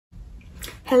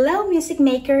Hello music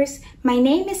makers, my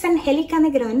name is Angelica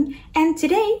Negron and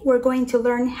today we're going to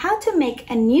learn how to make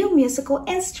a new musical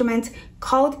instrument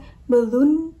called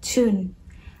Balloontune.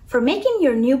 For making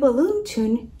your new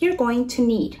Balloontune, you're going to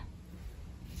need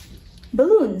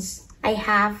balloons. I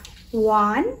have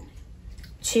 1,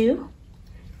 2,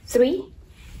 3,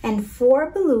 and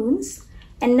 4 balloons.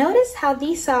 And notice how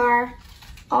these are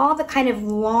all the kind of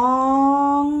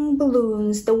long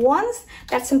balloons, the ones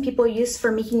that some people use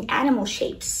for making animal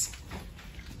shapes.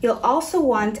 You'll also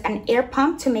want an air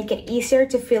pump to make it easier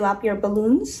to fill up your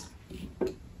balloons.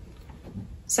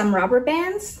 Some rubber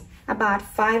bands, about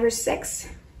 5 or 6.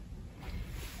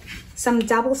 Some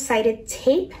double-sided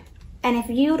tape. And if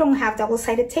you don't have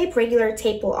double-sided tape, regular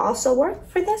tape will also work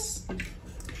for this.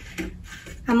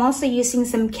 I'm also using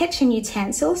some kitchen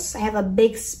utensils. I have a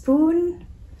big spoon,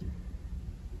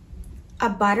 a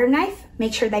butter knife,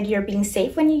 make sure that you're being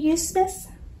safe when you use this,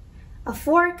 a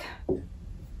fork,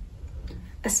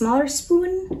 a smaller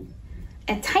spoon,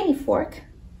 a tiny fork,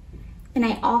 and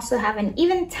I also have an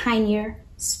even tinier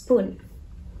spoon.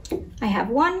 I have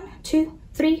 1, 2,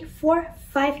 3, 4,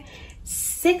 5,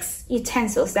 6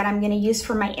 utensils that I'm going to use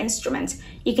for my instrument.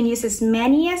 You can use as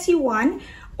many as you want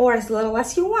or as little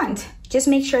as you want. Just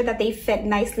make sure that they fit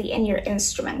nicely in your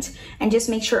instrument. And just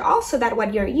make sure also that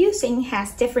what you're using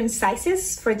has different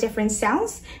sizes for different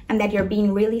sounds and that you're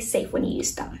being really safe when you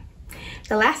use them.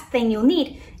 The last thing you'll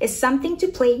need is something to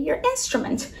play your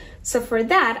instrument. So for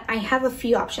that, I have a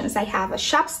few options. I have a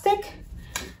chopstick,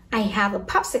 I have a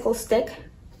popsicle stick,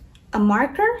 a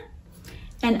marker,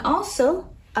 and also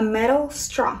a metal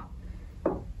straw.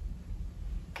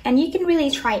 And you can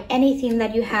really try anything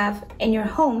that you have in your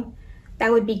home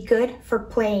that would be good for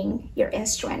playing your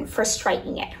instrument, for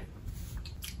striking it.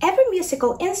 Every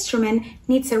musical instrument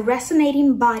needs a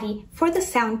resonating body for the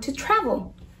sound to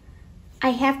travel. I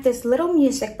have this little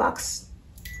music box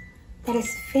that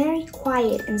is very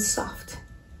quiet and soft.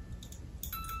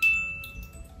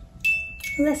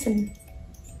 Listen.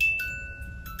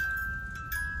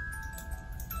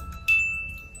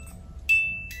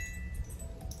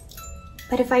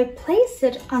 But if I place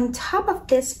it on top of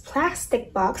this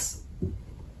plastic box,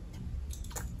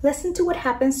 listen to what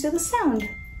happens to the sound.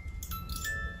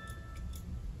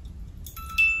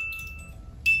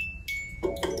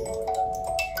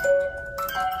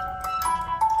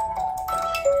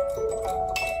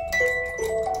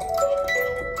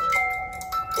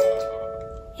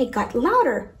 It got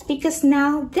louder because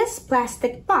now this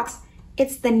plastic box,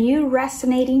 it's the new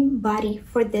resonating body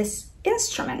for this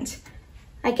instrument.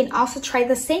 I can also try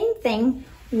the same thing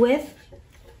with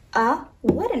a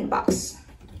wooden box.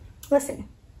 Listen.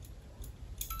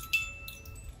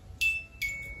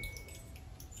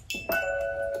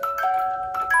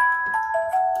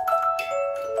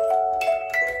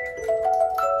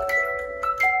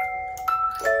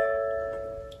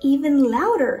 Even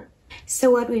louder. So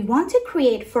what we want to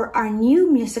create for our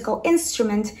new musical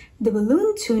instrument, the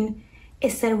Balloontune,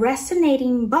 is a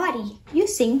resonating body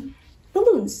using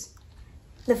balloons.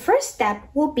 The first step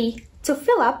will be to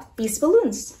fill up these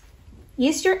balloons.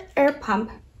 Use your air pump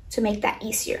to make that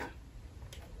easier.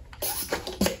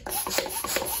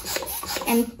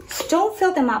 And don't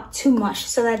fill them up too much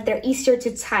so that they're easier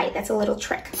to tie. That's a little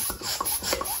trick.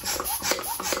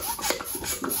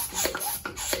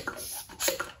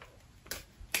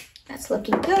 That's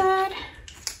looking good.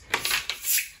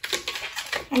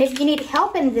 And if you need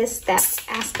help in this step,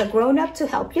 ask a grown-up to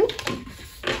help you.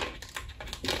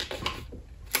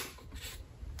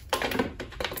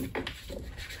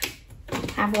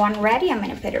 I have one ready. I'm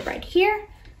going to put it right here.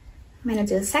 I'm going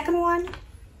to do the second one.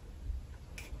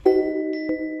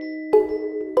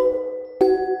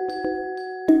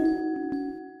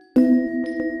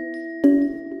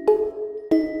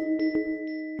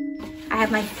 I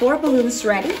have my 4 balloons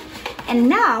ready. And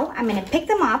now I'm going to pick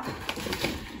them up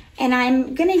and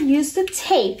I'm going to use the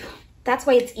tape. That's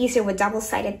why it's easier with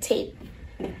double-sided tape.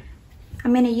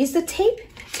 I'm going to use the tape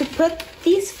to put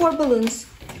these 4 balloons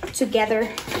together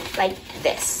like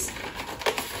this.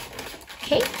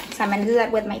 Okay, so I'm going to do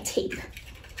that with my tape.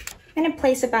 I'm going to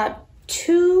place about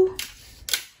 2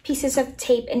 pieces of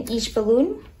tape in each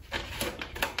balloon,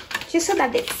 just so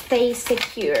that it stays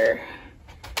secure.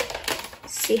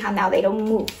 See how now they don't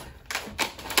move.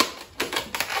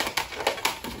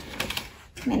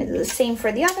 I'm going to do the same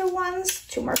for the other ones.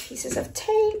 2 more pieces of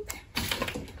tape.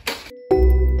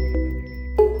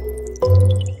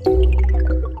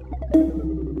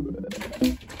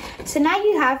 So now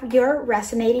you have your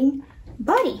resonating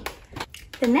body.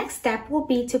 The next step will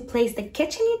be to place the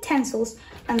kitchen utensils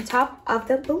on top of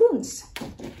the balloons.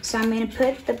 So I'm going to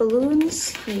put the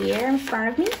balloons here in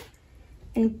front of me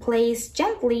and place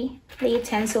gently the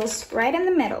utensils right in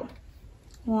the middle.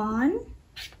 1,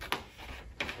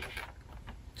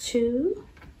 2,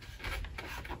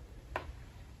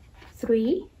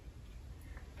 3,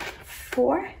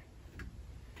 4,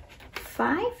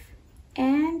 5,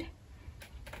 and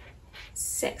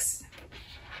 6.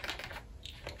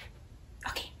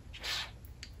 Okay,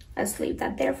 let's leave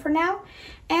that there for now.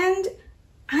 And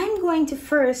I'm going to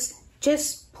first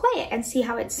just play it and see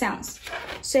how it sounds.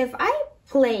 So if I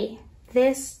play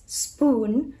this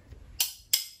spoon,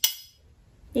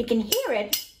 you can hear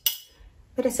it,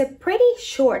 but it's a pretty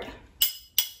short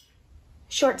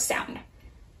sound.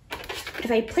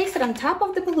 If I place it on top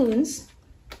of the balloons,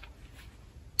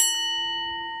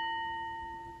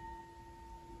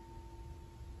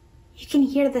 you can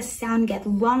hear the sound get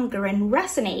longer and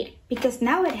resonate because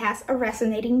now it has a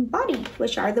resonating body,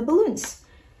 which are the balloons.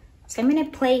 So I'm going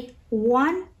to play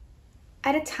one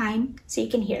at a time so you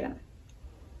can hear them.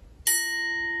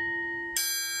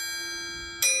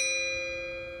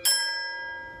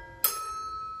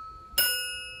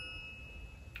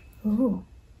 Ooh,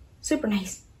 super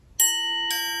nice.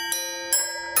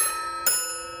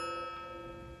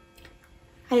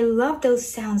 I love those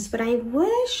sounds, but I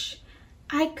wish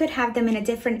I could have them in a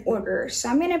different order. So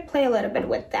I'm gonna play a little bit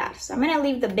with that. So I'm gonna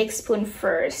leave the big spoon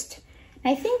first.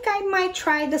 I think I might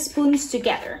try the spoons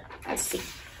together. Let's see.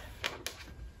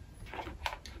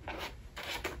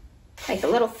 Like a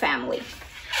little family.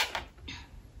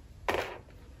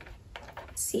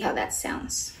 Let's see how that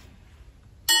sounds.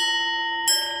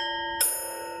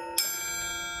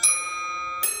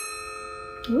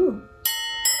 Ooh.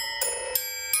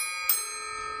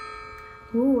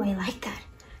 Ooh, I like that.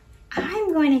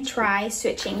 I'm going to try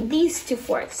switching these two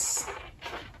fourths.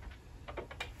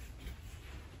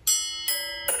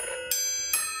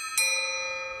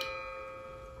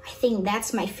 I think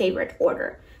that's my favorite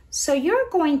order. So you're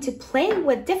going to play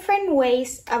with different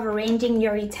ways of arranging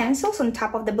your utensils on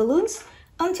top of the balloons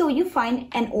until you find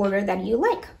an order that you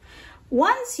like.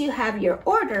 Once you have your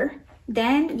order,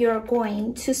 then you're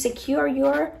going to secure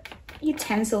your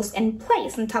utensils in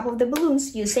place on top of the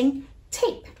balloons using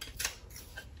tape.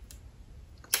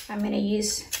 I'm going to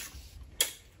use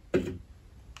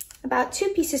about 2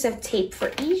 pieces of tape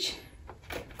for each.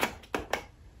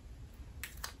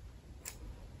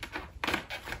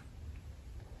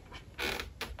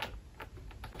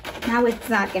 Now it's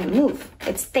not going to move.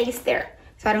 It stays there.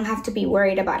 So I don't have to be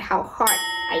worried about how hard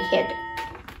I hit.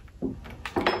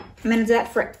 I'm going to do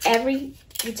that for every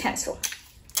utensil.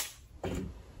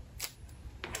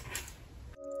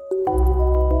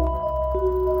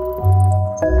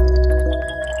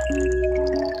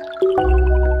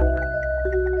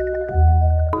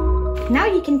 Now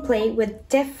you can play with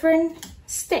different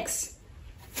sticks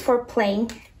for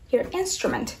playing your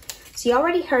instrument. So you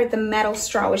already heard the metal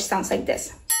straw, which sounds like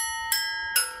this.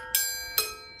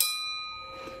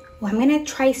 Well, I'm gonna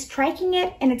try striking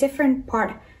it in a different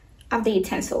part of the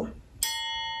utensil.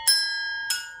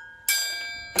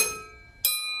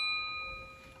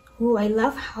 Ooh, I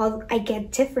love how I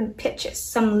get different pitches,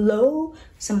 some low,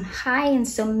 some high, and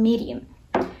some medium.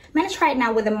 I'm gonna try it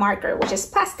now with a marker, which is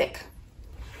plastic.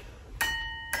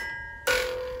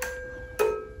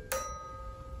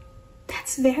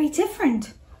 That's very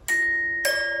different.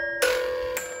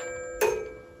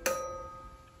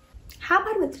 How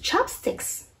about with the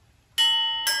chopsticks?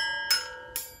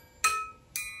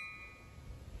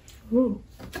 Ooh,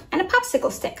 and a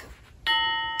popsicle stick.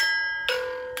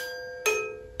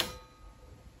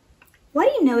 What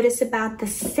do you notice about the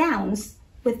sounds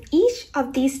with each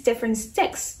of these different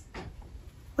sticks?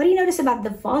 What do you notice about the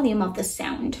volume of the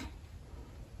sound?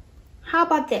 How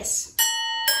about this?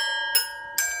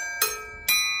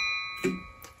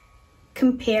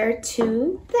 Compared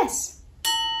to this.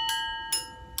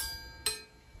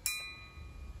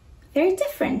 Very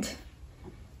different.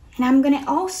 And I'm gonna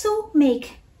also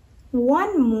make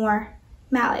one more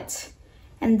mallet.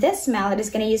 And this mallet is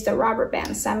gonna use the rubber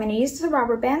bands. So I'm gonna use the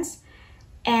rubber bands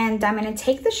and I'm gonna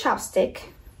take the chopstick.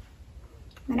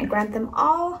 I'm gonna grab them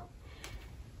all.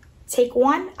 Take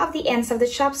one of the ends of the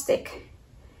chopstick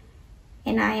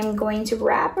and I am going to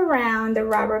wrap around the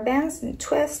rubber bands and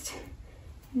twist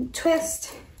and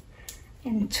twist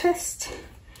and twist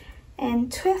and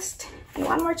twist and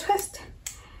one more twist.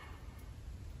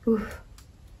 Ooh.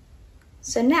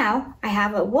 So now I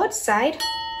have a wood side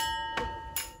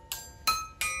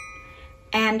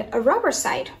and a rubber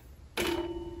side.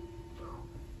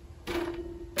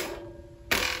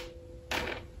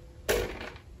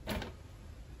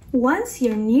 Once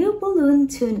your new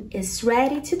Balloontune is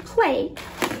ready to play,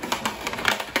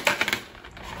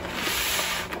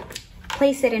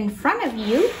 place it in front of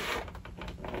you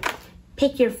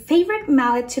Pick your favorite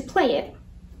mallet to play it.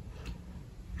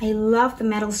 I love the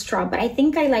metal straw, but I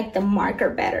think I like the marker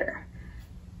better.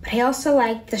 But I also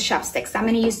like the chopsticks. I'm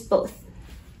gonna use both.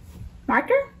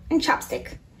 Marker and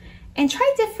chopstick. And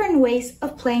try different ways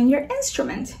of playing your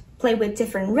instrument. Play with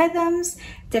different rhythms,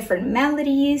 different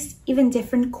melodies, even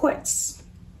different chords.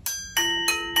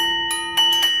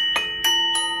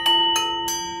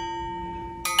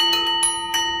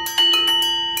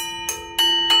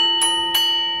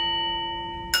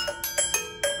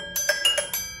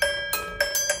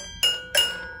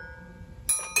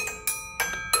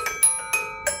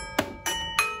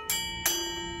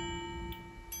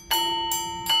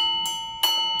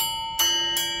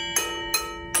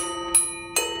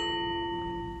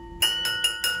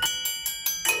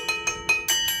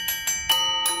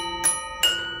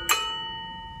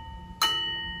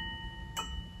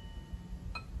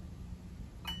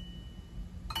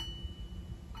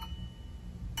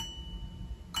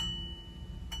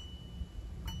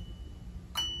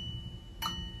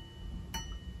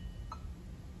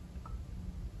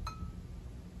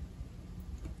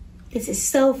 This is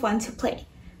so fun to play.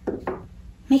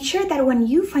 Make sure that when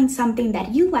you find something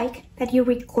that you like, that you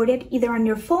record it either on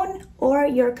your phone or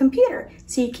your computer,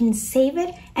 so you can save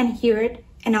it and hear it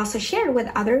and also share it with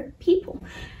other people.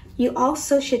 You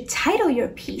also should title your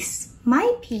piece.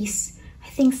 My piece, I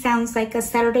think, sounds like a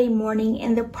Saturday morning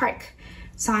in the park.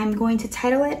 So I'm going to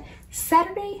title it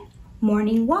Saturday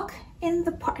Morning Walk in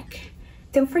the Park.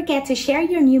 Don't forget to share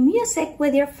your new music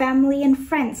with your family and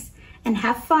friends, and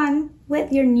have fun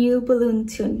with your new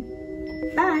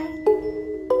Balloontune. Bye!